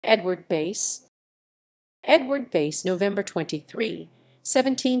Edward Base. Edward Base, November 23,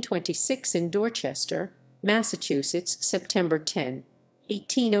 1726 in Dorchester, Massachusetts, September 10,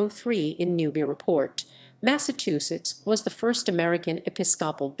 1803 in Newburyport, Massachusetts, was the first American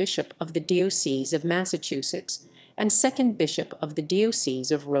Episcopal bishop of the Diocese of Massachusetts and second bishop of the Diocese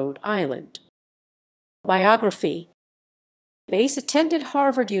of Rhode Island. Biography. Base attended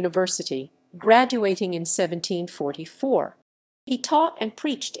Harvard University, graduating in 1744. He taught and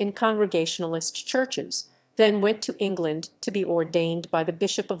preached in Congregationalist churches, then went to England to be ordained by the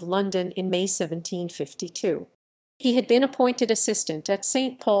Bishop of London in May 1752. He had been appointed assistant at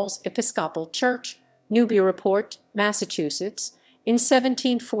St. Paul's Episcopal Church, Newburyport, Massachusetts, in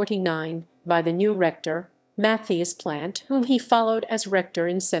 1749 by the new rector, Matthias Plant, whom he followed as rector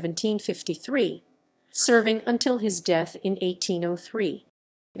in 1753, serving until his death in 1803.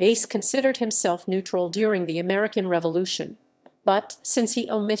 Base considered himself neutral during the American Revolution, but since he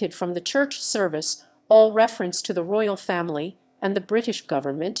omitted from the church service all reference to the royal family and the British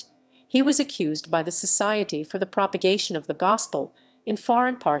government, he was accused by the Society for the Propagation of the Gospel in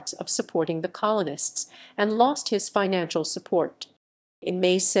foreign parts of supporting the colonists, and lost his financial support. In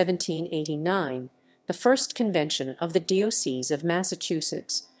May 1789, the first convention of the Diocese of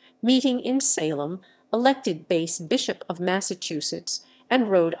Massachusetts, meeting in Salem, elected Base Bishop of Massachusetts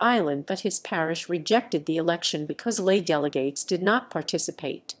and Rhode Island, but his parish rejected the election because lay delegates did not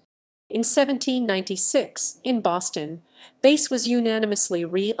participate. In 1796, in Boston, Base was unanimously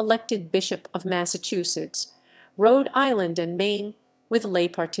re-elected Bishop of Massachusetts, Rhode Island, and Maine with lay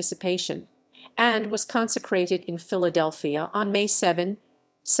participation, and was consecrated in Philadelphia on May 7,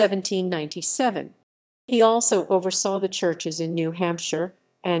 1797. He also oversaw the churches in New Hampshire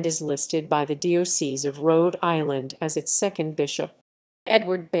and is listed by the Diocese of Rhode Island as its second bishop.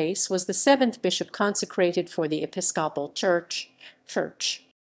 Edward Base was the seventh bishop consecrated for the Episcopal Church.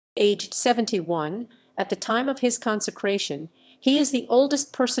 Aged 71, at the time of his consecration, he is the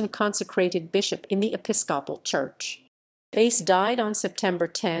oldest person consecrated bishop in the Episcopal Church. Base died on September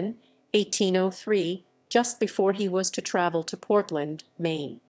 10, 1803, just before he was to travel to Portland,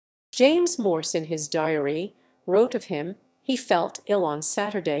 Maine. James Morse, in his diary, wrote of him, "He felt ill on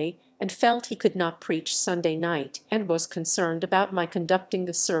Saturday, and felt he could not preach Sunday night, and was concerned about my conducting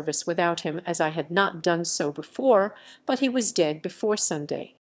the service without him, as I had not done so before, but he was dead before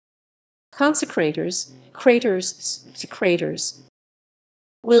Sunday." Consecrators, craters.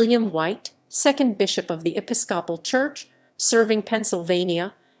 William White, second bishop of the Episcopal Church, serving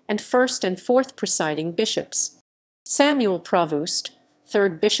Pennsylvania, and first and fourth presiding bishops. Samuel Provost,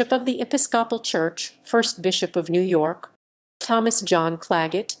 third bishop of the Episcopal Church, first bishop of New York. Thomas John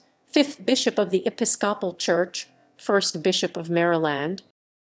Claggett, fifth bishop of the Episcopal Church, first bishop of Maryland.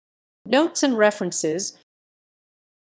 Notes and references